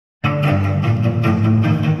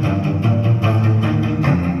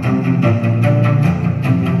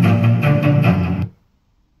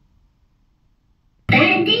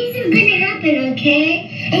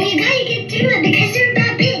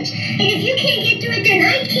can't get to it, then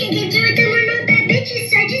I can't get to it, then we're not bad bitches.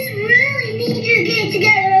 So I just really need you to get it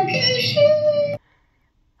together, okay?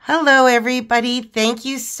 Hello, everybody. Thank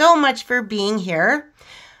you so much for being here.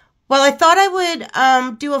 Well, I thought I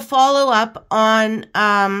would do a follow-up on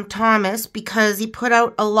Thomas because he put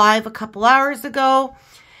out a live a couple hours ago,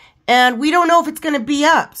 and we don't know if it's going to be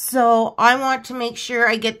up. So I want to make sure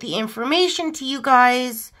I get the information to you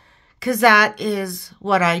guys because that is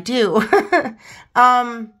what I do.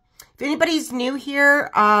 If anybody's new here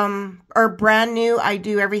or brand new, I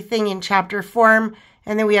do everything in chapter form,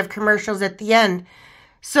 and then we have commercials at the end.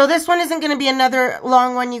 So this one isn't going to be another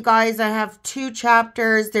long one, you guys. I have 2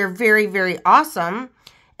 chapters. They're very, very awesome.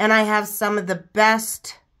 And I have some of the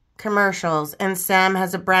best commercials. And Sam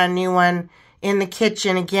has a brand new one in the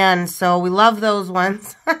kitchen again. So we love those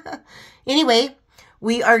ones. Anyway,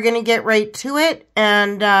 we are going to get right to it.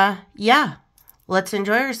 And yeah, let's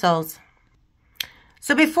enjoy ourselves.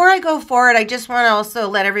 So before I go forward, I just want to also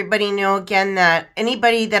let everybody know again that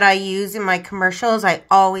anybody that I use in my commercials, I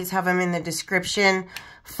always have them in the description.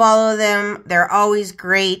 Follow them. They're always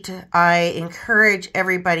great. I encourage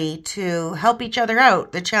everybody to help each other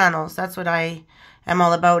out, the channels. That's what I am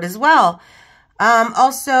all about as well.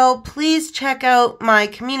 Also, please check out my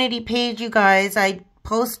community page, you guys. I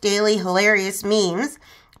post daily hilarious memes,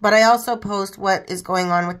 but I also post what is going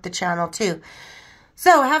on with the channel too.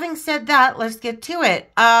 So, having said that, let's get to it.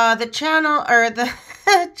 The channel, or the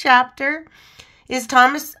chapter, is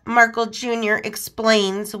Thomasmarklejr Jr.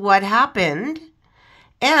 explains what happened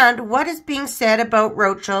and what is being said about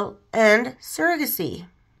Rachel and surrogacy.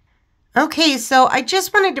 Okay, so I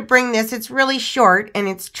just wanted to bring this. It's really short and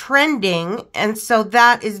it's trending, and so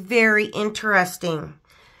that is very interesting.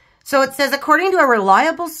 So it says, according to a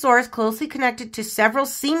reliable source closely connected to several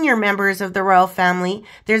senior members of the royal family,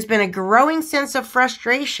 there's been a growing sense of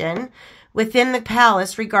frustration within the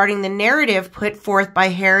palace regarding the narrative put forth by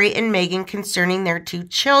Harry and Meghan concerning their 2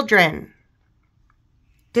 children.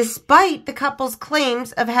 Despite the couple's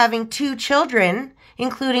claims of having 2 children,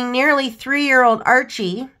 including nearly 3-year-old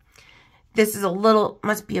Archie, this is a little,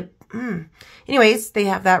 must be a, anyways, they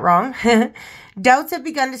have that wrong. Doubts have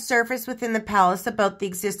begun to surface within the palace about the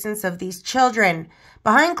existence of these children.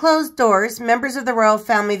 Behind closed doors, members of the royal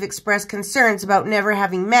family have expressed concerns about never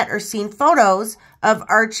having met or seen photos of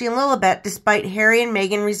Archie and Lilibet, despite Harry and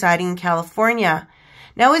Meghan residing in California.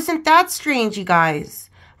 Now, isn't that strange, you guys?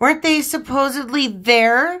 Weren't they supposedly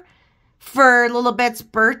there for Lilibet's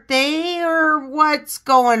birthday, or what's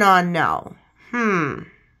going on now?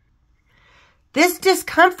 This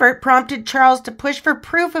discomfort prompted Charles to push for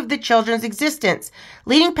proof of the children's existence,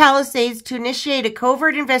 leading palace aides to initiate a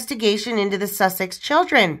covert investigation into the Sussex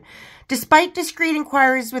children. Despite discreet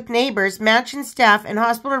inquiries with neighbors, mansion staff, and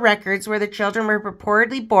hospital records where the children were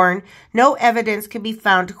purportedly born, no evidence could be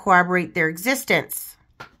found to corroborate their existence.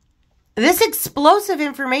 This explosive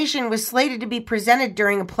information was slated to be presented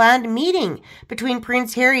during a planned meeting between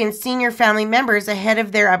Prince Harry and senior family members ahead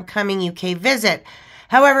of their upcoming UK visit.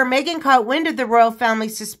 However, Meghan caught wind of the royal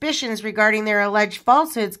family's suspicions regarding their alleged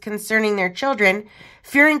falsehoods concerning their children.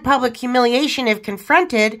 Fearing public humiliation if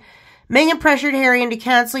confronted, Meghan pressured Harry into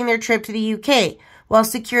cancelling their trip to the UK. While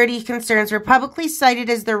security concerns were publicly cited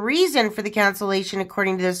as the reason for the cancellation,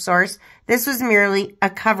 according to this source, this was merely a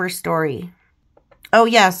cover story. Oh,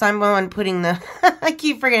 yes, I'm the one putting the... I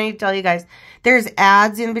keep forgetting to tell you guys. There's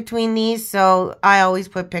ads in between these, so I always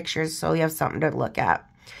put pictures so you have something to look at.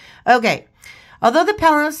 Okay. Although the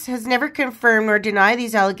palace has never confirmed or denied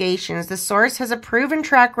these allegations, the source has a proven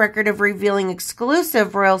track record of revealing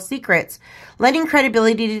exclusive royal secrets, lending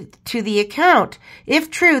credibility to the account. If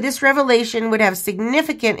true, this revelation would have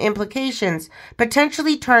significant implications,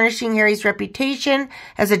 potentially tarnishing Harry's reputation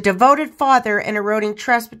as a devoted father and eroding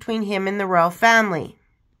trust between him and the royal family.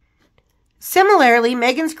 Similarly,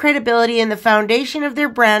 Meghan's credibility and the foundation of their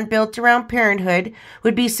brand built around parenthood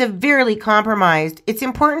would be severely compromised. It's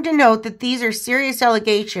important to note that these are serious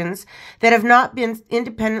allegations that have not been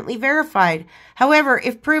independently verified. However,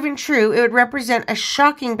 if proven true, it would represent a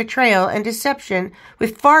shocking betrayal and deception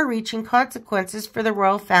with far-reaching consequences for the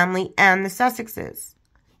royal family and the Sussexes.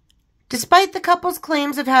 Despite the couple's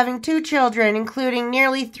claims of having 2 children, including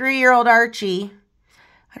nearly 3-year-old Archie,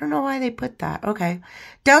 I don't know why they put that. Okay.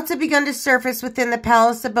 Doubts have begun to surface within the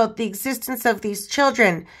palace about the existence of these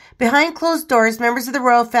children. Behind closed doors, members of the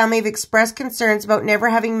royal family have expressed concerns about never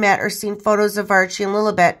having met or seen photos of Archie and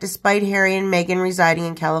Lilibet, despite Harry and Meghan residing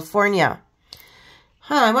in California.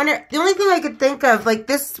 I wonder, the only thing I could think of, like,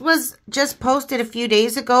 this was just posted a few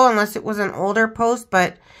days ago, unless it was an older post,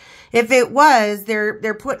 but if it was,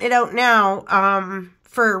 they're putting it out now,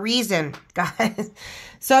 for a reason, guys.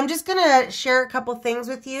 So I'm just going to share a couple things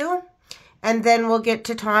with you. and then we'll get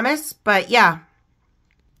to Thomas. But yeah,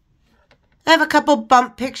 I have a couple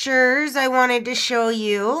bump pictures I wanted to show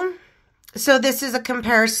you. So this is a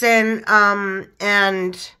comparison,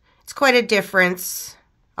 and it's quite a difference,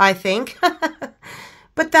 I think.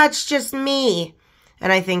 But that's just me,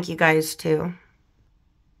 and I think you guys too.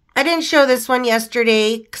 I didn't show this one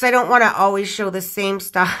yesterday because I don't want to always show the same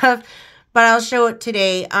stuff. But I'll show it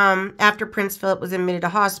today. After Prince Philip was admitted to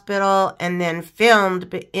hospital and then filmed,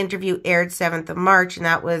 the interview aired 7th of March, and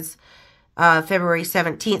that was February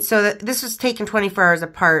 17th. So this was taken 24 hours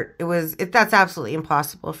apart. That's absolutely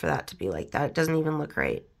impossible for that to be like that. It doesn't even look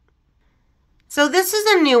right. So this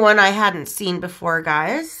is a new one I hadn't seen before,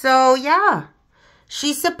 guys. So yeah,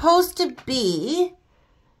 she's supposed to be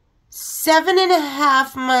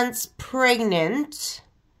 7.5 months pregnant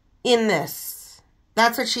in this.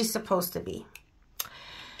 That's what she's supposed to be.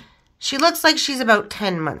 She looks like she's about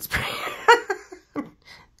 10 months pregnant.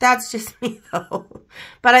 That's just me, though.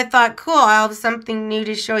 But I thought, cool, I'll have something new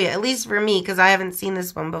to show you. At least for me, because I haven't seen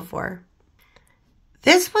this one before.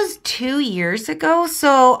 This was 2 years ago,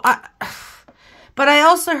 but I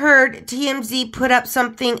also heard TMZ put up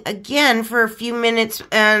something again for a few minutes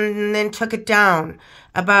and then took it down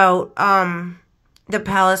about the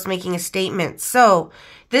palace making a statement. So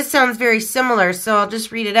this sounds very similar, so I'll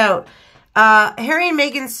just read it out. Harry and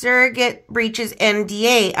Meghan's surrogate breaches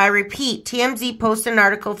NDA. I repeat, TMZ posted an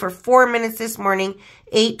article for 4 minutes this morning,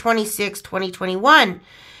 8/26/2021.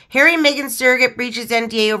 Harry and Meghan's surrogate breaches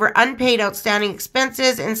NDA over unpaid outstanding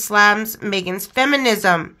expenses and slams Meghan's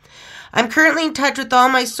feminism. I'm currently in touch with all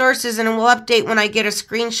my sources and will update when I get a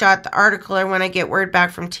screenshot of the article or when I get word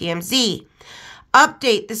back from TMZ.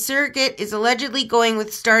 Update, the surrogate is allegedly going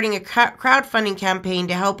with starting a crowdfunding campaign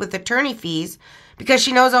to help with attorney fees because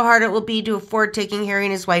she knows how hard it will be to afford taking Harry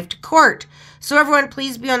and his wife to court. So everyone,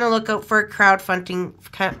 please be on the lookout for a crowdfunding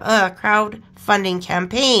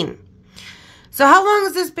campaign. So how long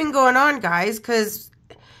has this been going on, guys? Because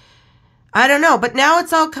I don't know, but now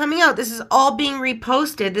it's all coming out. This is all being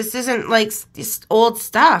reposted. This isn't like this old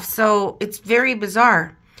stuff, so it's very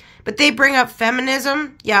bizarre. But they bring up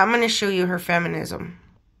feminism. Yeah, I'm going to show you her feminism.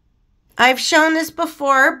 I've shown this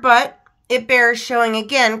before, but it bears showing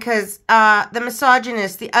again because the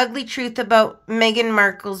misogynist, the ugly truth about Meghan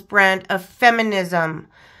Markle's brand of feminism.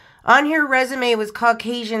 On her resume was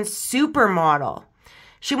Caucasian supermodel.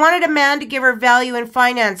 She wanted a man to give her value and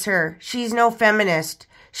finance her. She's no feminist.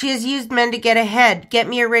 She has used men to get ahead. Get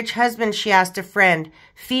me a rich husband, she asked a friend.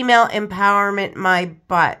 Female empowerment, my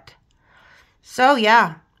butt. So,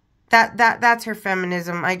 yeah. That's her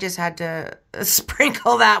feminism. I just had to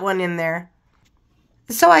sprinkle that one in there.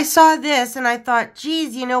 So I saw this and I thought,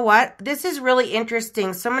 geez, you know what? This is really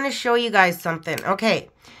interesting. So I'm going to show you guys something. Okay.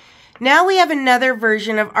 Now we have another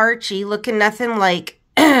version of Archie looking nothing like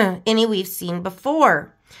any we've seen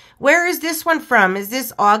before. Where is this one from? Is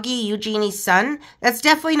this Augie, Eugenie's son? That's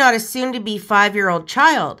definitely not a soon-to-be 5-year-old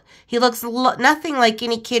child. He looks nothing like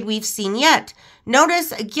any kid we've seen yet.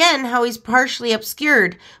 Notice, again, how he's partially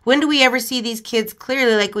obscured. When do we ever see these kids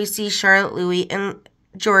clearly like we see Charlotte, Louis, and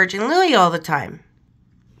George and Louis all the time?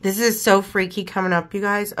 This is so freaky coming up, you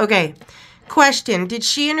guys. Okay, question. Did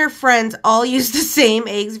she and her friends all use the same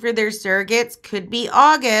eggs for their surrogates? Could be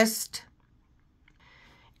August.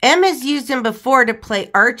 Em has used him before to play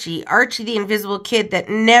Archie. Archie, the invisible kid that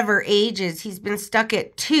never ages. He's been stuck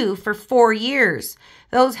at 2 for 4 years.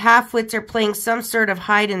 Those half-wits are playing some sort of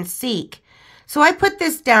hide and seek. So I put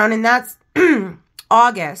this down, and that's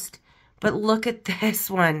August. But look at this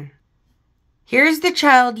one. Here's the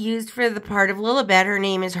child used for the part of Lilibet. Her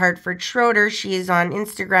name is Hartford Schroeder. She is on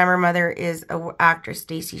Instagram. Her mother is an actress,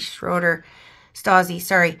 Stacey Schroeder. Stasi,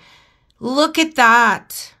 sorry. Look at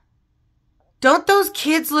that. Don't those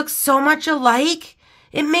kids look so much alike?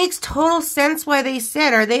 It makes total sense why they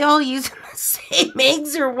said, are they all using the same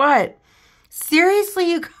eggs or what?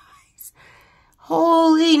 Seriously, you guys.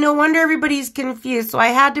 Holy, no wonder everybody's confused. So I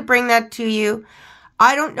had to bring that to you.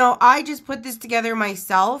 I don't know. I just put this together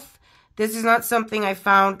myself. This is not something I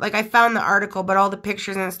found. Like, I found the article, but all the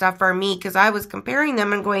pictures and stuff are me because I was comparing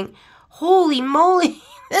them and going, holy moly,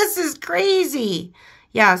 this is crazy.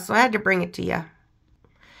 Yeah, so I had to bring it to you.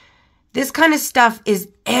 This kind of stuff is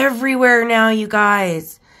everywhere now, you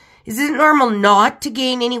guys. Is it normal not to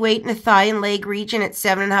gain any weight in the thigh and leg region at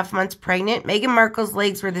 7.5 months pregnant? Meghan Markle's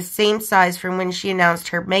legs were the same size from when she announced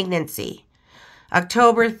her pregnancy.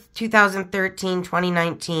 October 2013,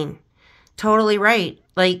 2019. Totally right.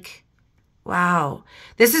 Like, wow.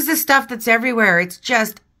 This is the stuff that's everywhere. It's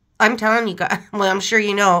just, I'm telling you guys, well, I'm sure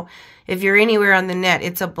you know, if you're anywhere on the net,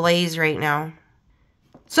 it's ablaze right now.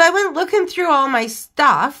 So I went looking through all my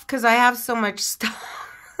stuff because I have so much stuff.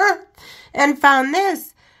 and found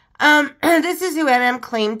this. This is who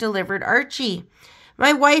claimed delivered Archie.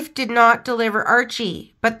 My wife did not deliver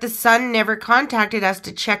Archie, but the Sun never contacted us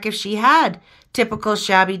to check if she had. Typical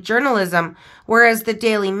shabby journalism. Whereas the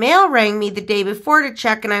Daily Mail rang me the day before to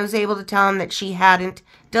check, and I was able to tell him that she hadn't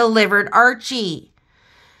delivered Archie.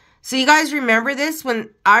 So you guys remember this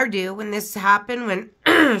when this happened,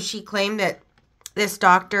 when she claimed that this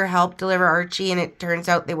doctor helped deliver Archie, and it turns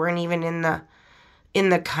out they weren't even in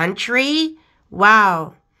the country?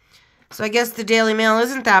 Wow. So I guess the Daily Mail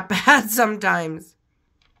isn't that bad sometimes.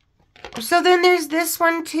 So then there's this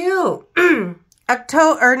one too.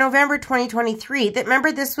 November 2023.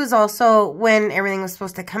 Remember, this was also when everything was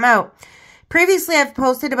supposed to come out. Previously, I've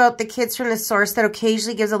posted about the kids from the source that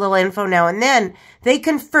occasionally gives a little info now and then. They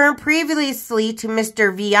confirmed previously to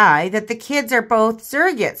Mr. VI that the kids are both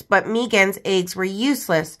surrogates, but Megan's eggs were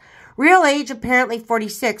useless. Real age apparently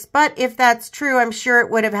 46, but if that's true, I'm sure it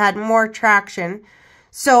would have had more traction.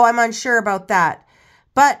 So I'm unsure about that.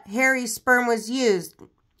 But Harry's sperm was used.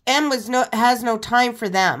 M has no time for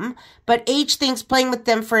them, but H thinks playing with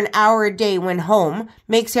them for an hour a day when home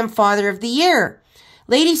makes him father of the year.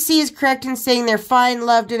 Lady C is correct in saying they're fine,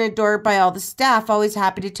 loved, and adored by all the staff, always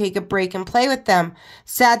happy to take a break and play with them.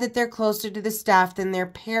 Sad that they're closer to the staff than their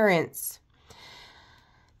parents.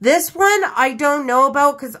 This one I don't know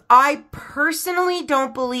about because I personally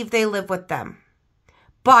don't believe they live with them.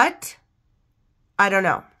 But I don't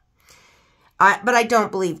know. But I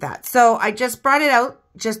don't believe that. So I just brought it out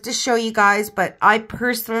just to show you guys, but I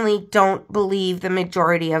personally don't believe the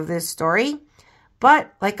majority of this story.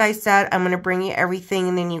 But like I said, I'm going to bring you everything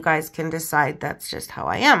and then you guys can decide. That's just how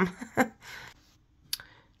I am.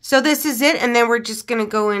 So this is it, and then we're just going to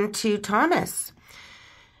go into Thomas.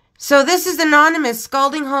 So this is anonymous,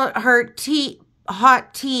 scalding hot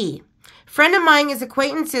tea. Friend of mine is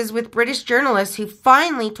acquaintances with British journalists who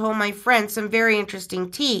finally told my friend some very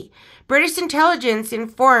interesting tea. British intelligence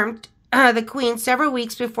informed the Queen several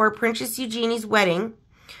weeks before Princess Eugenie's wedding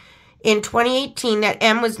in 2018 that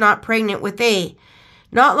M was not pregnant with A.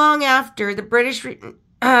 Not long after, the British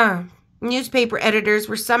newspaper editors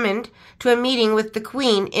were summoned to a meeting with the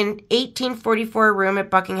Queen in 1844 room at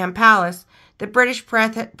Buckingham Palace. The British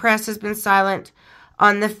press has been silent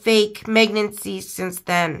on the fake pregnancy since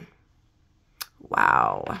then.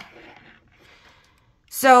 Wow.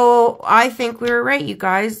 So I think we were right, you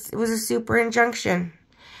guys. It was a super injunction.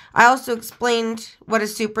 I also explained what a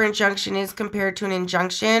super injunction is compared to an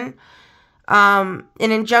injunction. An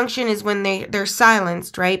injunction is when they're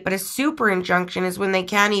silenced, right? But a super injunction is when they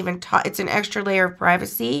can't even talk. It's an extra layer of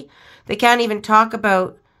privacy. They can't even talk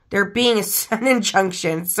about there being an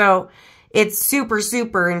injunction. So it's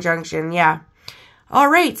super injunction, yeah. All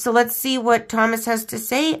right, so let's see what Thomas has to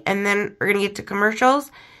say, and then we're going to get to commercials.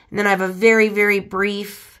 And then I have a very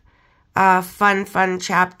brief, fun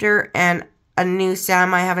chapter and a new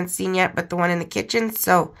Sam I haven't seen yet, but the one in the kitchen.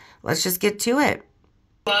 So let's just get to it.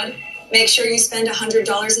 Make sure you spend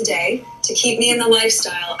 $100 a day to keep me in the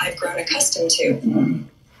lifestyle I've grown accustomed to.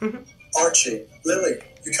 Archie, Lily,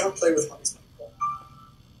 you can't play with hunts.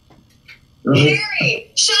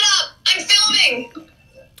 Harry, shut up! I'm filming!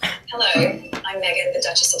 Hello, I'm Megan, the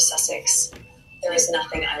Duchess of Sussex. There is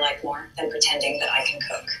nothing I like more than pretending that I can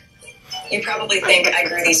cook. You probably think I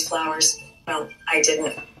grew these flowers. Well, I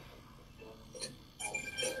didn't.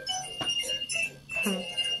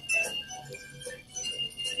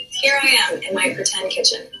 Here I am in my pretend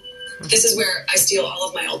kitchen. This is where I steal all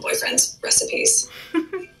of my old boyfriend's recipes.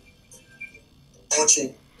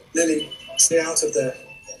 Archie, Lily, stay out of there.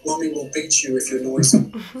 Mommy will beat you if you're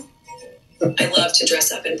noisy. I love to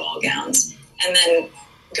dress up in ball gowns and then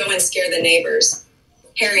go and scare the neighbors.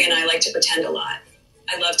 Harry and I like to pretend a lot.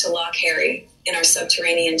 I love to lock Harry in our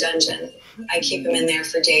subterranean dungeon. I keep him in there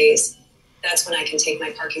for days. That's when I can take my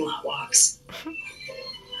parking lot walks.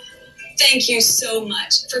 Thank you so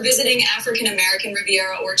much for visiting African American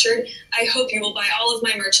Riviera Orchard. I hope you will buy all of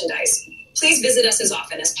my merchandise. Please visit us as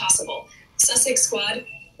often as possible. Sussex Squad,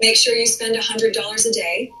 make sure you spend $100 a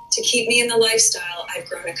day to keep me in the lifestyle I've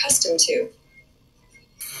grown accustomed to.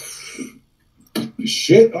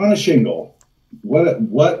 Shit on a shingle.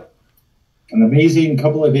 What an amazing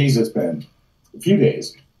couple of days it's been. A few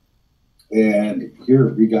days. And here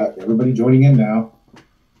we got everybody joining in now.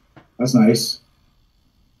 That's nice.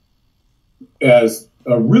 As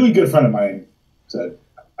a really good friend of mine said,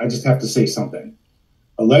 I just have to say something.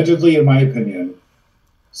 Allegedly, in my opinion,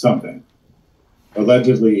 something.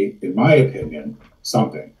 Allegedly, in my opinion,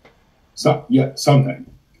 something. Something.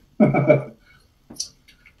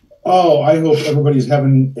 Oh, I hope everybody's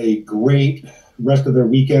having a great rest of their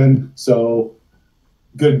weekend. So,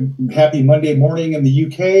 happy Monday morning in the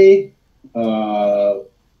UK.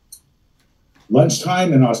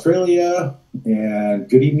 lunchtime in Australia, and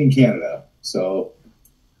good evening, Canada. So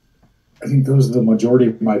I think those are the majority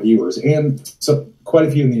of my viewers, and so quite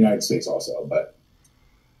a few in the United States also. But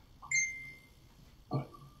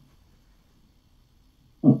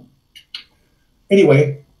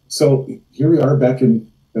anyway, so here we are back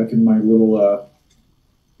in my little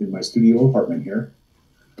in my studio apartment here,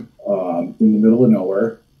 in the middle of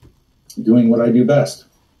nowhere, doing what I do best,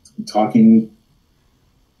 talking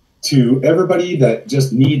to everybody that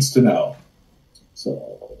just needs to know.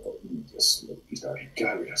 So let me just look these out.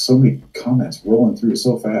 God, we got so many comments rolling through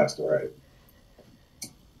so fast. All right.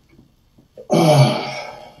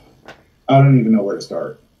 I don't even know where to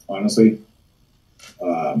start, honestly.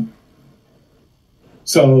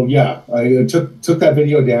 So yeah, I took that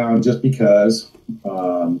video down just because,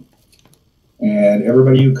 and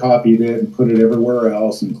everybody who copied it and put it everywhere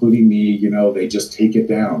else, including me, you know, they just take it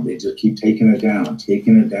down. They just keep taking it down.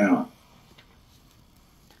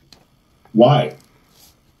 Why?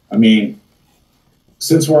 I mean,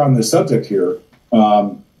 since we're on the subject here,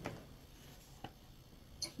 don't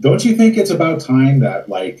you think it's about time that,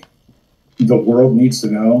 like, the world needs to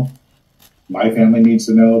know? My family needs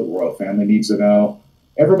to know. The royal family needs to know.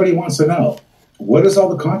 Everybody wants to know. What is all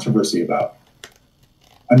the controversy about?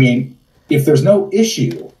 I mean, if there's no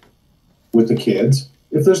issue with the kids,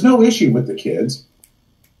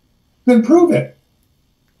 then prove it.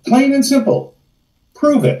 Plain and simple.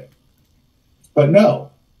 Prove it. But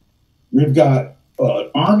no, we've got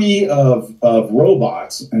an army of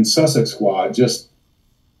robots and Sussex Squad just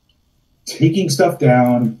taking stuff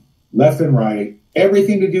down left and right,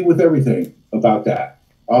 everything to do with everything about that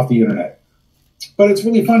off the internet. But it's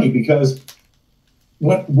really funny because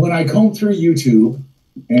when I comb through YouTube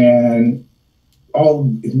and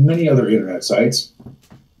many other internet sites,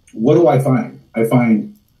 what do I find? I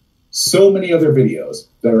find so many other videos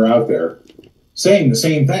that are out there saying the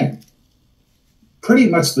same thing. Pretty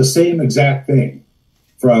much the same exact thing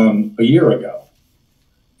from a year ago.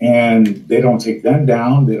 And they don't take them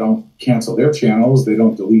down. They don't cancel their channels. They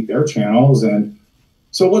don't delete their channels. And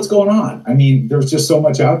so what's going on? I mean, there's just so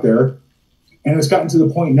much out there. And it's gotten to the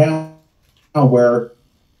point now where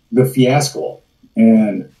the fiasco,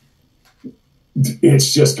 and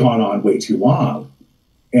it's just gone on way too long.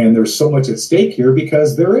 And there's so much at stake here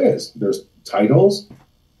because there's titles,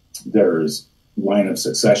 there's line of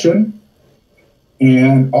succession,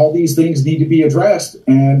 and all these things need to be addressed.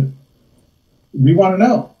 And we want to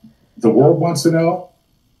know. The world wants to know.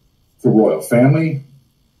 The royal family.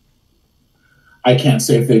 I can't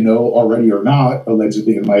say if they know already or not,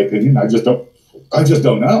 allegedly, in my opinion. I just don't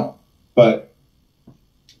know. But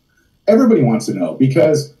everybody wants to know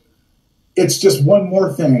because it's just one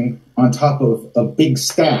more thing on top of a big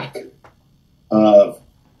stack of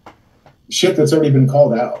shit that's already been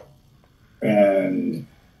called out. And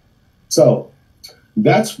so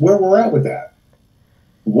that's where we're at with that.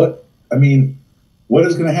 What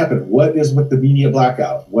is going to happen? What is with the media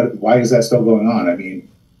blackout? Why is that still going on? I mean,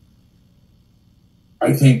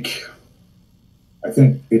 I think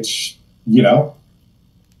it's, you know,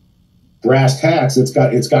 brass tacks. It's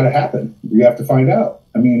got to happen. We have to find out.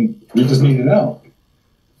 I mean, we just need to know.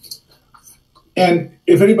 And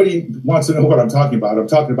if anybody wants to know what I'm talking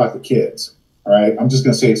about the kids. All right. I'm just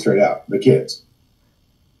going to say it straight out. The kids.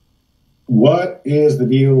 What is the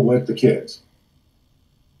deal with the kids?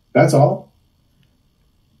 That's all.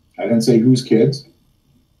 I didn't say whose kids.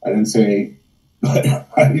 I didn't say, but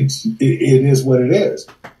it is what it is.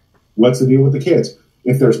 What's the deal with the kids?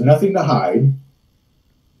 If there's nothing to hide,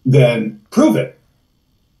 then prove it.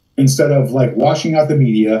 Instead of like washing out the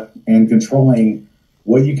media and controlling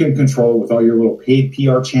what you can control with all your little paid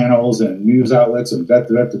PR channels and news outlets and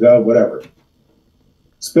whatever.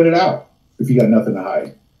 Spit it out if you got nothing to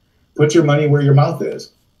hide. Put your money where your mouth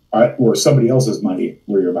is, all right, or somebody else's money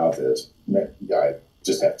where your mouth is. I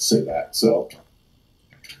just have to say that. So,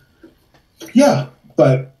 yeah,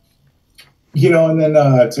 but, you know, and then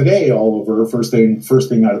today all over, first thing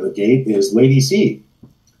out of the gate is Lady C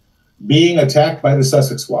being attacked by the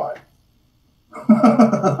Sussex Squad.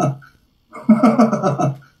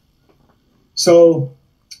 So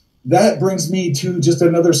that brings me to just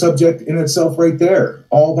another subject in itself right there,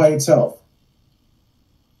 all by itself.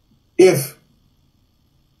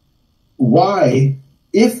 Why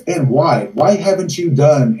haven't you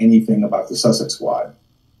done anything about the Sussex Squad?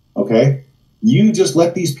 Okay? You just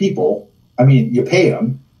let these people, I mean, you pay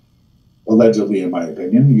them, allegedly, in my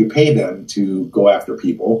opinion, you pay them to go after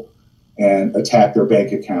people and attack their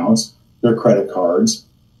bank accounts, their credit cards,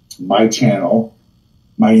 my channel,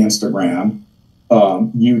 my Instagram,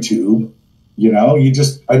 YouTube, You know, you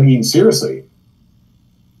just, I mean, seriously.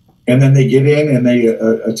 And then they get in and they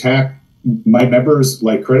attack my members'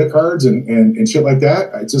 like credit cards and shit like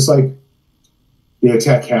that. It's just like they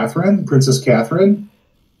attack Catherine, Princess Catherine,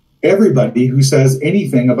 everybody who says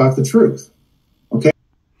anything about the truth. Okay.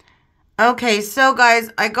 Okay, so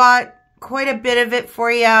guys, I got quite a bit of it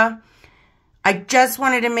for you. I just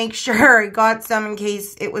wanted to make sure I got some in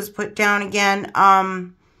case it was put down again.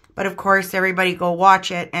 But of course, everybody go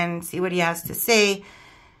watch it and see what he has to say.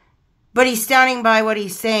 But he's standing by what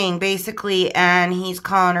he's saying, basically, and he's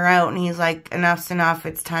calling her out, and he's like, enough's enough,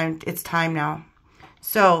 it's time now.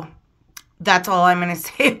 So, that's all I'm going to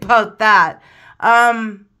say about that.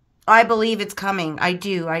 I believe it's coming. I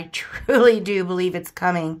do. I truly do believe it's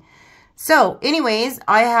coming. So, anyways,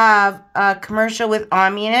 I have a commercial with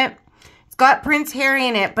Ami in it. It's got Prince Harry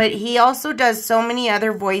in it, but he also does so many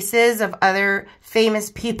other voices of other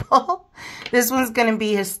famous people. This one's going to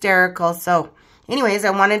be hysterical, so... Anyways, I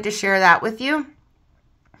wanted to share that with you.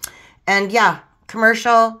 And yeah,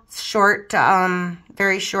 commercial, short,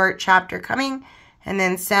 very short chapter coming. And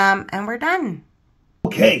then Sam, and we're done.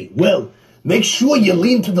 Okay, well, make sure you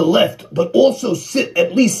lean to the left, but also sit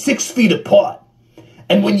at least 6 feet apart.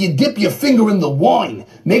 And when you dip your finger in the wine,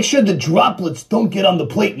 make sure the droplets don't get on the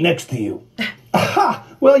plate next to you. Aha!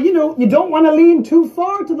 Well, you know, you don't want to lean too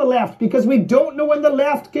far to the left because we don't know when the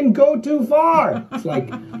left can go too far. It's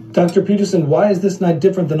like, Dr. Peterson, why is this night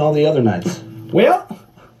different than all the other nights? well,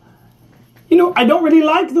 you know, I don't really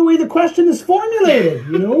like the way the question is formulated,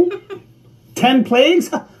 you know. 10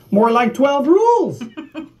 plagues? More like 12 rules.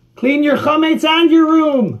 Clean your chametz and your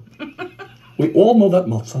room. We all know that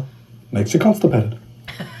matzah makes you constipated.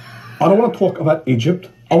 I don't want to talk about Egypt.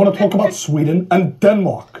 I want to talk about Sweden and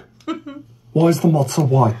Denmark. Why is the matzah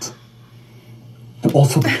white? And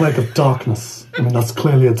also the plague of darkness. I mean, that's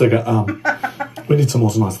clearly a digger. We need to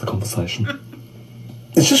modernize the conversation.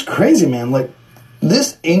 It's just crazy, man. Like,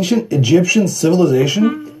 this ancient Egyptian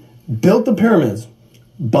civilization built the pyramids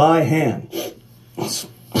by hand. It's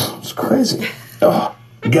crazy. Oh.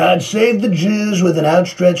 God save the Jews with an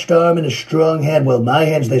outstretched arm and a strong hand. Well, my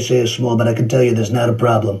hands, they say, are small, but I can tell you there's not a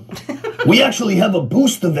problem. We actually have a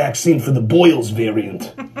booster vaccine for the Boils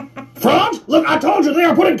variant. Frogs? Look, I told you they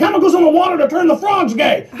are putting chemicals in the water to turn the frogs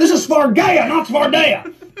gay. This is Svargaya, not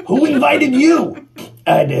Svardea. Who invited you?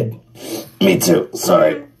 I did. Me too.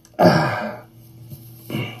 Sorry.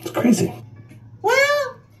 It's crazy.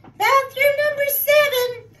 Well, bathroom number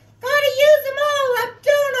 7. Gotta use them all up,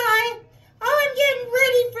 don't I? I'm getting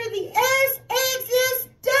ready for the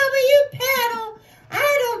SXSW panel.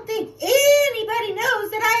 I don't think anybody knows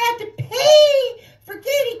that I had to pay for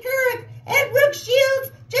Katie Couric and Brooke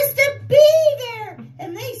Shields just to be there.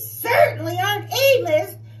 And they certainly aren't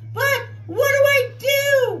A-list. But what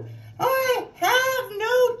do? I have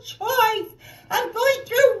no choice. I'm going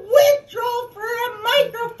through withdrawal for a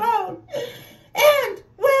microphone. And,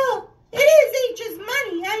 well, it is H's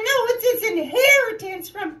money. I know it's his inheritance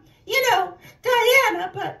from, you know,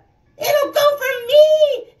 Diana, but it'll go from me,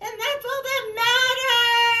 and that's all that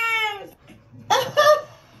matters.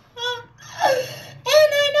 And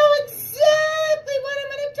I know exactly what I'm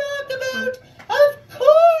going to talk about. Of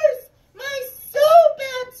course, my so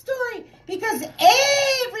bad story, because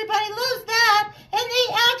everybody loves that, and they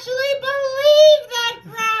actually believe that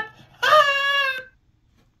crap.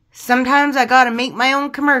 Sometimes I gotta make my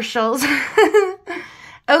own commercials.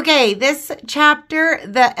 Okay, this chapter,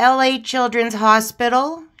 the LA Children's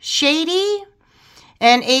Hospital, Shady,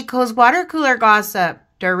 and Aiko's water cooler gossip,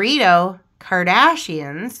 Dorito,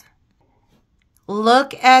 Kardashians.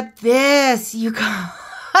 Look at this, you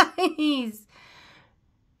guys.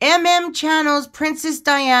 channels Princess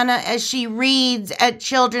Diana as she reads at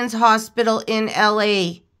Children's Hospital in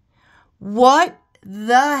LA. What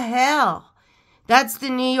the hell? That's the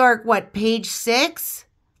New York, what, page 6?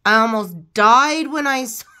 I almost died when I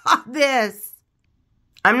saw this.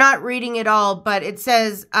 I'm not reading it all, but it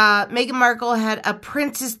says, Meghan Markle had a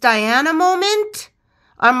Princess Diana moment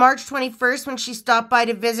on March 21st when she stopped by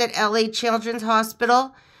to visit LA Children's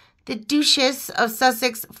Hospital. The Duchess of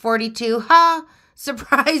Sussex, 42,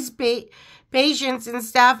 surprised patients and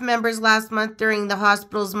staff members last month during the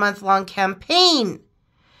hospital's month-long campaign.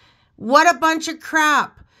 What a bunch of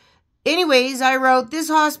crap. Anyways, I wrote, this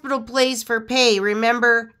hospital plays for pay.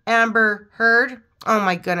 Remember Amber Heard? Oh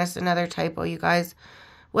my goodness, another typo, you guys.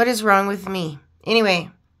 What is wrong with me? Anyway,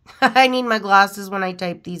 I need my glasses when I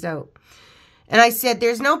type these out. And I said,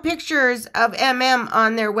 there's no pictures of MM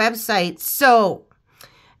on their website. So,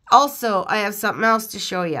 also, I have something else to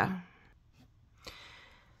show you.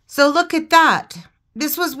 So look at that.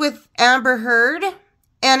 This was with Amber Heard.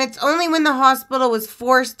 And it's only when the hospital was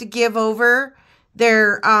forced to give over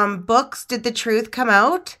their books did the truth come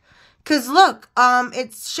out. Because look,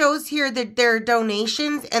 it shows here that their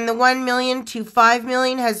donations, and the 1 million to 5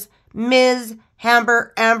 million has Ms.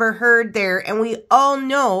 Amber Heard there. And we all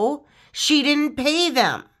know she didn't pay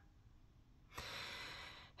them.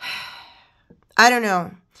 I don't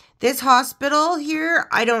know. This hospital here,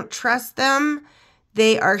 I don't trust them.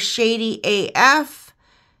 They are shady AF.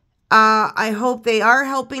 I hope they are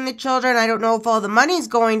helping the children. I don't know if all the money's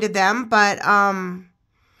going to them, but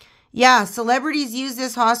yeah, celebrities use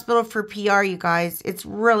this hospital for PR, you guys. It's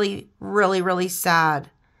really, really, really sad.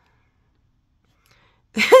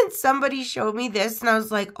 Somebody showed me this, and I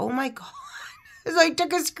was like, oh my God. So I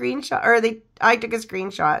took a screenshot, or I took a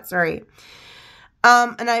screenshot, sorry.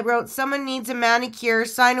 And I wrote, someone needs a manicure.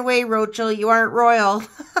 Sign away, Rochelle. You aren't royal.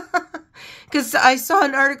 Because I saw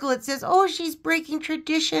an article that says, oh, she's breaking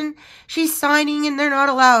tradition. She's signing and they're not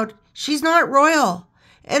allowed. She's not royal.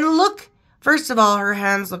 And look, first of all, her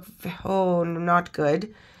hands look, oh, not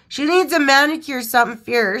good. She needs a manicure, something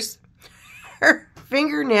fierce. Her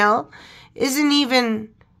fingernail isn't even.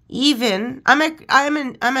 I'm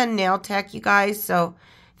a nail tech, you guys, so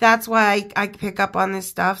that's why I pick up on this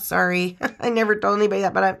stuff. Sorry. I never told anybody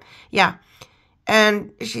that, but yeah.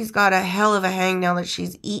 And she's got a hell of a hangnail that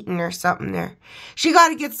she's eaten or something there. She got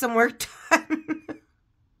to get some work done.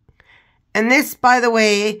 And this, by the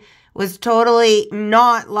way, was totally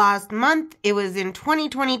not last month. It was in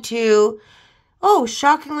 2022. Oh,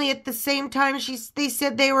 shockingly, at the same time, they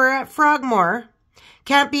said they were at Frogmore.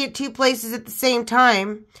 Can't be at two places at the same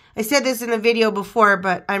time. I said this in the video before,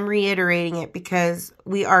 but I'm reiterating it because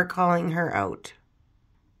we are calling her out.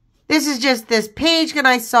 This is just this page, and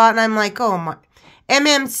I saw it, and I'm like, oh my.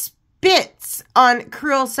 spits on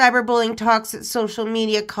cruel cyberbullying toxic social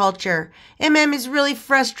media culture. is really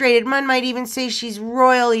frustrated. One might even say she's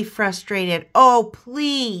royally frustrated. Oh,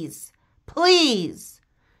 please. Please.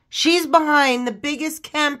 She's behind the biggest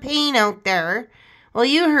campaign out there. Well,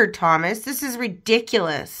 you heard Thomas. This is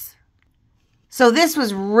ridiculous. So this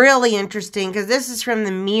was really interesting because this is from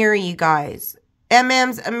the Mirror, you guys.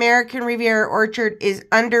 MM's American Riviera Orchard is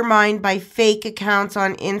undermined by fake accounts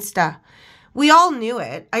on Insta. We all knew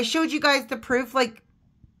it. I showed you guys the proof like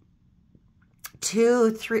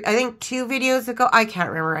 2 videos ago. I can't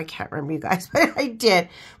remember you guys, but I did.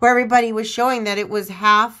 Where everybody was showing that it was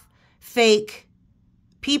half fake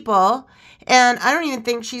people. And I don't even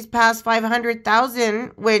think she's past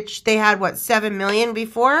 500,000, which they had, what, 7 million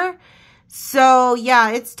before? So, yeah,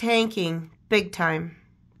 it's tanking big time.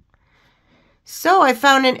 So, I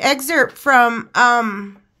found an excerpt from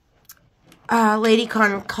Lady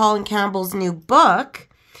Colin Campbell's new book.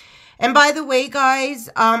 And by the way, guys,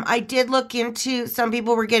 I did look into, some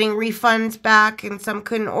people were getting refunds back and some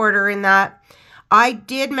couldn't order in that. I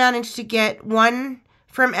did manage to get one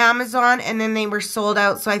from Amazon and then they were sold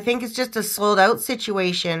out. So I think it's just a sold out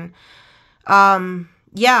situation.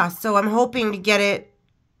 Yeah, so I'm hoping to get it.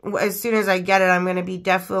 As soon as I get it, I'm going to be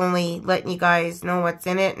definitely letting you guys know what's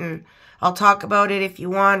in it. And I'll talk about it if you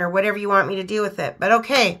want or whatever you want me to do with it. But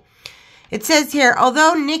okay. It says here,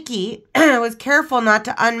 although Nikki was careful not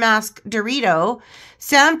to unmask Dorito,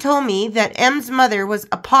 Sam told me that M's mother was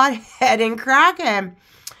a pothead and crackhead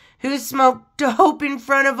who smoked dope in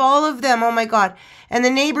front of all of them. Oh my God. And the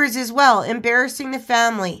neighbors as well, embarrassing the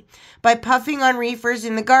family by puffing on reefers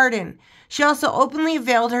in the garden. She also openly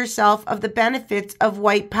availed herself of the benefits of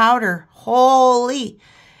white powder. Holy.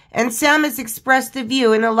 And Sam has expressed the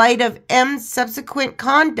view in the light of M's subsequent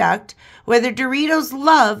conduct whether Dorito's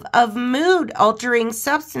love of mood-altering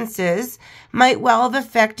substances might well have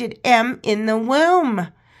affected M in the womb.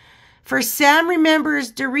 For Sam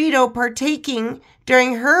remembers Dorito partaking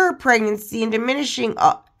during her pregnancy and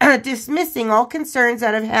dismissing all concerns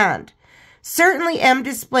out of hand. Certainly M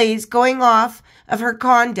displays going off of her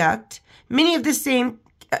conduct many of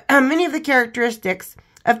the characteristics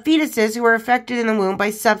of fetuses who are affected in the womb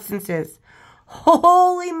by substances.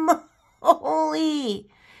 Holy moly!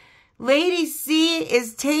 Lady C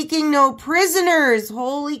is taking no prisoners.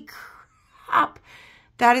 Holy crap.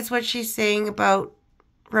 That is what she's saying about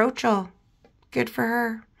Rochelle. Good for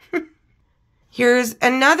her. Here's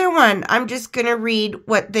another one. I'm just going to read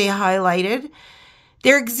what they highlighted.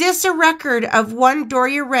 There exists a record of one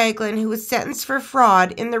Doria Ragland who was sentenced for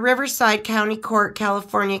fraud in the Riverside County Court,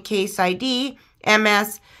 California case ID,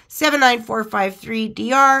 MS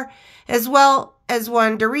 79453DR, as well as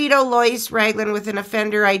one Dorito Lois Ragland with an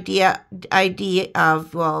offender ID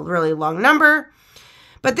of, well, really long number.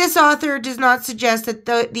 But this author does not suggest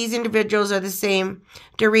that these individuals are the same.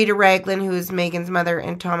 Dorita Raglan, who is Meghan's mother,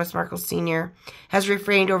 and Thomas Markle Sr., has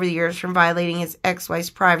refrained over the years from violating his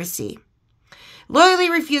ex-wife's privacy,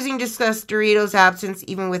 loyally refusing to discuss Dorito's absence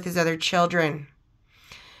even with his other children.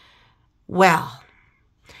 Well,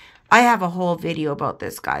 I have a whole video about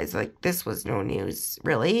this, guys. Like, this was no news,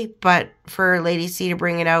 really. But for Lady C to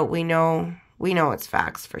bring it out, we know it's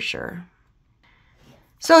facts for sure.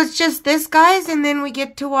 So it's just this, guys, and then we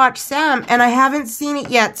get to watch Sam. And I haven't seen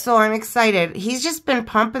it yet, so I'm excited. He's just been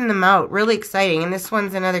pumping them out. Really exciting. And this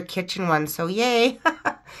one's another kitchen one, so yay.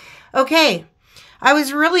 Okay. I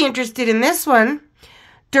was really interested in this one.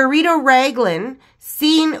 Dorita Raglan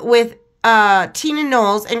seen with Tina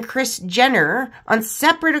Knowles and Kris Jenner on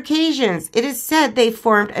separate occasions. It is said they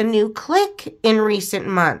formed a new clique in recent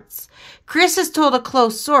months. Kris has told a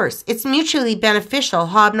close source, it's mutually beneficial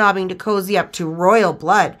hobnobbing to cozy up to royal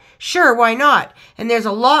blood. Sure, why not? And there's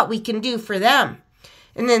a lot we can do for them.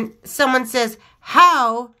 And then someone says,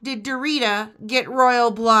 how did Dorita get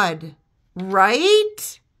royal blood?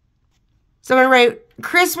 Right? Someone write,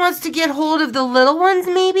 Kris wants to get hold of the little ones,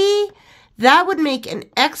 maybe? That would make an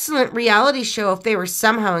excellent reality show if they were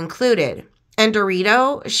somehow included. And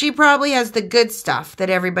Dorito, she probably has the good stuff that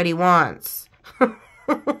everybody wants.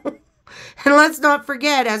 And let's not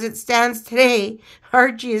forget, as it stands today,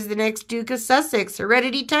 Archie is the next Duke of Sussex.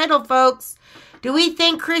 Heredity title, folks. Do we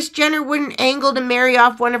think Kris Jenner wouldn't angle to marry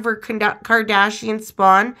off one of her Kardashian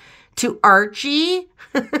spawn to Archie?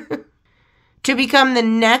 To become the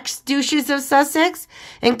next Duchess of Sussex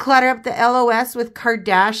and clutter up the LOS with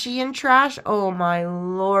Kardashian trash? Oh my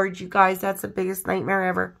lord, you guys, that's the biggest nightmare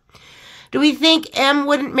ever. Do we think M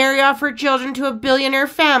wouldn't marry off her children to a billionaire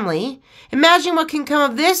family? Imagine what can come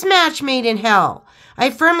of this match made in hell.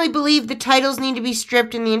 I firmly believe the titles need to be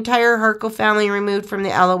stripped and the entire Harkle family removed from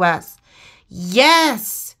the LOS.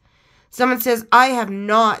 Yes! Someone says, I have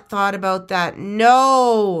not thought about that.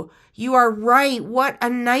 No! You are right. What a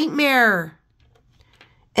nightmare.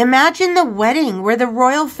 Imagine the wedding where the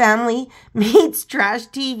royal family meets trash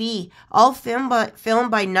TV, all filmed by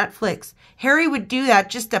Netflix. Harry would do that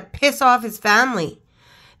just to piss off his family.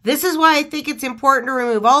 This is why I think it's important to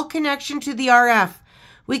remove all connection to the RF.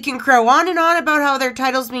 We can crow on and on about how their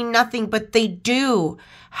titles mean nothing, but they do.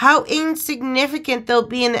 How insignificant they'll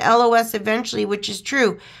be in the LOS eventually, which is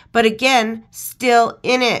true. But again, still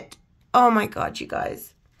in it. Oh my God, you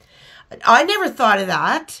guys. I never thought of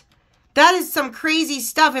that. That is some crazy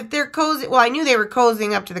stuff. If they're cozy, well, I knew they were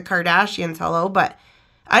cozying up to the Kardashians, hello, but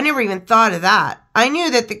I never even thought of that. I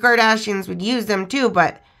knew that the Kardashians would use them too,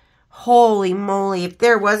 but holy moly, if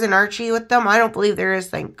there was an Archie with them, I don't believe there is,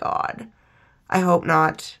 thank God. I hope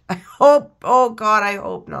not. Oh God, I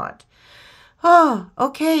hope not. Oh,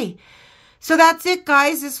 okay. So that's it,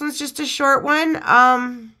 guys. This one's just a short one.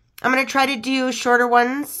 I'm going to try to do shorter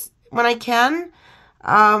ones when I can.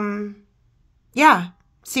 Yeah.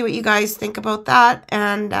 See what you guys think about that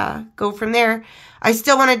and go from there. I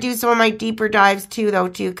still want to do some of my deeper dives too,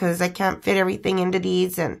 because I can't fit everything into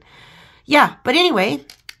these. And yeah, but anyway,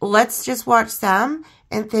 let's just watch Sam.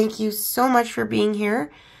 And thank you so much for being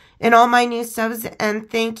here and all my new subs. And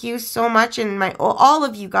thank you so much. And all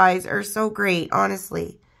of you guys are so great,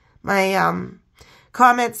 honestly. My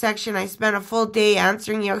comment section, I spent a full day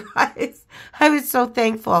answering you guys. I was so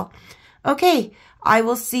thankful. Okay, I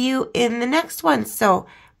will see you in the next one. So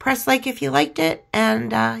press like if you liked it.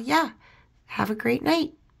 And yeah, have a great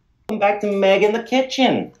night. Welcome back to Meg in the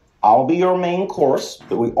Kitchen. I'll be your main course,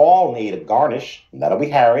 but we all need a garnish. And that'll be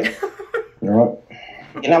Harry. Now,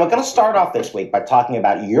 we're going to start off this week by talking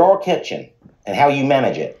about your kitchen and how you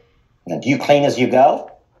manage it. Now, do you clean as you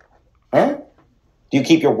go? Huh? Do you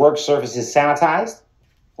keep your work surfaces sanitized?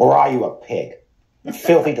 Or are you a pig? A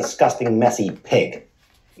filthy, disgusting, messy pig?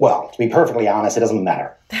 Well, to be perfectly honest, it doesn't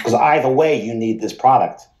matter. Because either way, you need this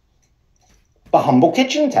product. The humble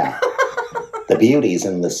kitchen towel. The beauty's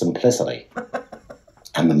in the simplicity.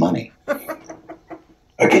 And the money.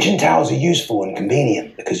 Our kitchen towels are useful and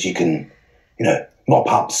convenient because you can, mop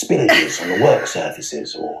up spillages on the work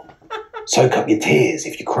surfaces or soak up your tears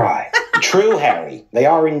if you cry. True, Harry. They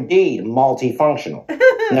are indeed multifunctional.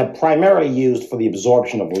 And they're primarily used for the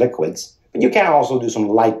absorption of liquids, but you can also do some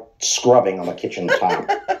light scrubbing on the kitchen top.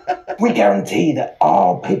 We guarantee that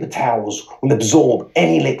our paper towels will absorb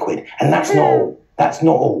any liquid, and that's not all. That's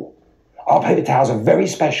not all. Our paper towels are very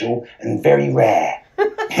special and very rare.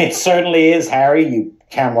 It certainly is, Harry, you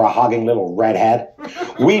camera-hogging little redhead.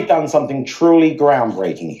 We've done something truly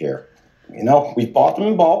groundbreaking here. We've bought them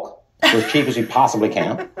in bulk, for as cheap as we possibly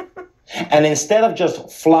can. And instead of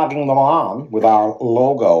just flogging them on with our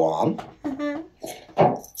logo on,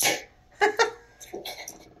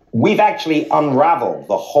 We've actually unraveled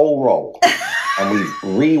the whole roll, and we've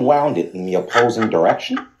rewound it in the opposing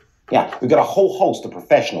direction. Yeah, we've got a whole host of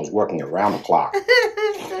professionals working around the clock.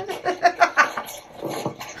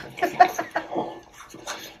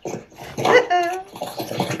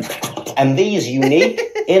 And these unique,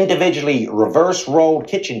 individually reverse-rolled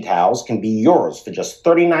kitchen towels can be yours for just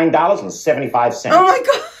 $39.75. Oh, my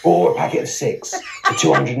God. Or a packet of 6 for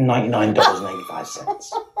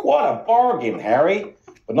 $299.85. What a bargain, Harry.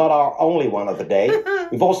 But not our only one of the day.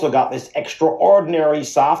 We've also got this extraordinary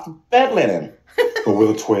soft bed linen, but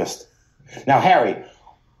with a twist. Now, Harry,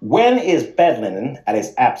 when is bed linen at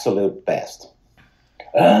its absolute best?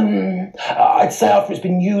 I'd say after it's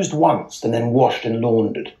been used once and then washed and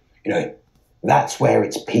laundered. You know, that's where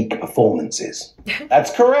its peak performance is.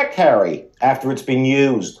 That's correct, Harry. After it's been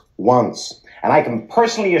used once. And I can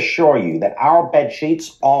personally assure you that our bed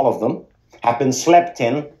sheets, all of them, have been slept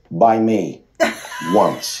in by me.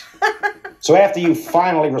 Once. So after you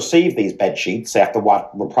finally receive these bed sheets, after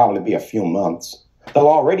what will probably be a few months, they'll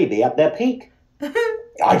already be at their peak.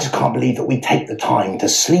 I just can't believe that we take the time to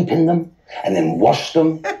sleep in them and then wash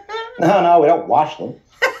them. No, we don't wash them.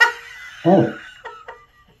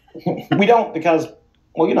 We don't because,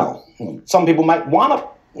 well, you know, some people might want to,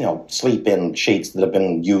 you know, sleep in sheets that have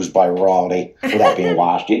been used by royalty without being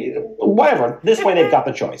washed. Whatever. This way they've got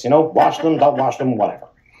the choice, you know, wash them, don't wash them, whatever.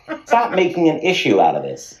 Stop making an issue out of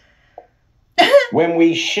this. When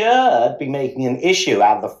we should be making an issue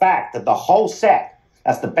out of the fact that the whole set,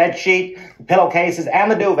 that's the bed sheet, the pillowcases,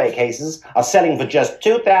 and the duvet cases, are selling for just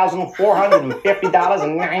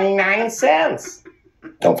 $2,450.99.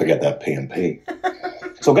 Don't forget that P&P.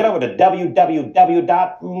 So get over to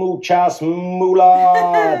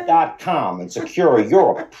www.muchasmula.com and secure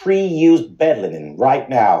your pre-used bed linen right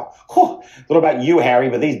now. Whew, I don't know about you, Harry,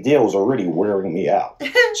 but these deals are really wearing me out.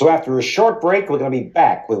 So after a short break, we're going to be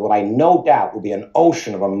back with what I no doubt will be an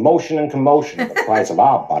ocean of emotion and commotion at the price of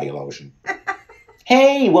our body lotion.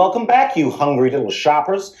 Hey, welcome back, you hungry little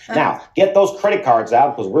shoppers. Now, get those credit cards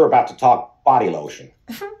out because we're about to talk body lotion.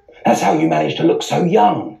 That's how you manage to look so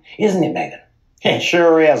young, isn't it, Megan? It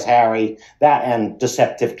sure is, Harry. That and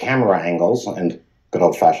deceptive camera angles and good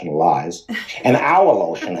old-fashioned lies. And our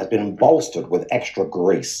lotion has been bolstered with extra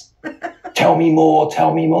grease. Tell me more,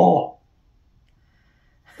 tell me more.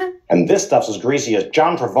 And this stuff's as greasy as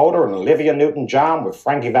John Travolta and Olivia Newton-John with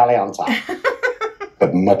Frankie Valli on top.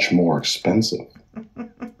 But much more expensive.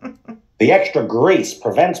 The extra grease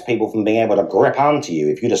prevents people from being able to grip onto you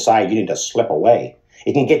if you decide you need to slip away.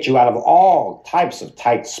 It can get you out of all types of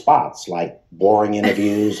tight spots, like boring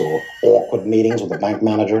interviews or awkward meetings with a bank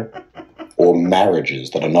manager, or marriages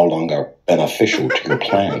that are no longer beneficial to your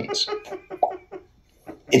plans.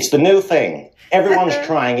 It's the new thing. Everyone's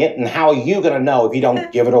trying it, and how are you going to know if you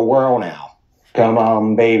don't give it a whirl now? Come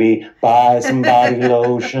on, baby, buy some body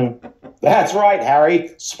lotion. That's right, Harry.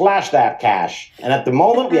 Splash that cash. And at the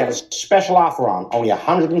moment, we have a special offer on only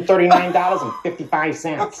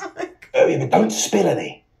 $139.55. But don't spill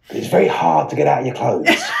any. It's very hard to get out of your clothes.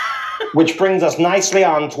 Which brings us nicely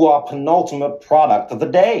on to our penultimate product of the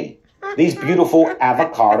day. These beautiful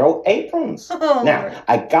avocado aprons. Now,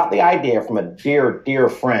 I got the idea from a dear, dear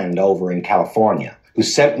friend over in California who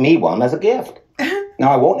sent me one as a gift.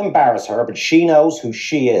 Now, I won't embarrass her, but she knows who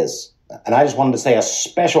she is. And I just wanted to say a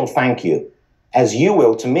special thank you, as you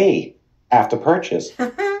will to me, after purchase.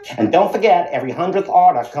 And don't forget, every 100th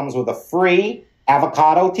order comes with a free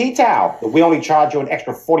avocado tea towel that we only charge you an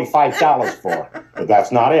extra $45 for. But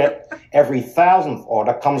that's not it. Every 1,000th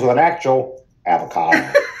order comes with an actual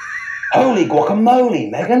avocado. Holy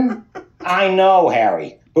guacamole, Megan. I know,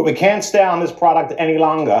 Harry, but we can't stay on this product any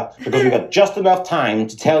longer because we've got just enough time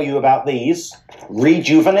to tell you about these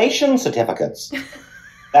rejuvenation certificates.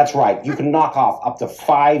 That's right, you can knock off up to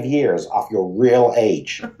 5 years off your real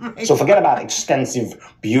age. So forget about extensive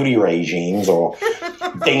beauty regimes or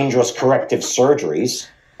dangerous corrective surgeries.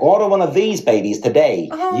 Order one of these babies today.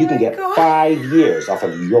 You can get 5 years off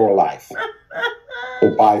of your life.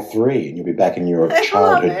 Or buy 3 and you'll be back in your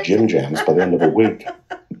childhood gym jams by the end of the week.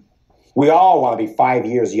 We all want to be 5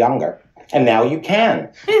 years younger. And now you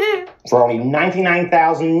can. For only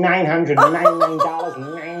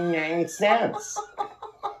 $99,999.99.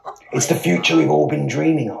 It's the future we've all been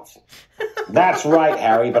dreaming of. That's right,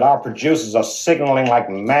 Harry, but our producers are signaling like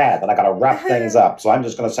mad that I gotta wrap things up. So I'm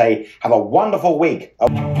just gonna say, have a wonderful week.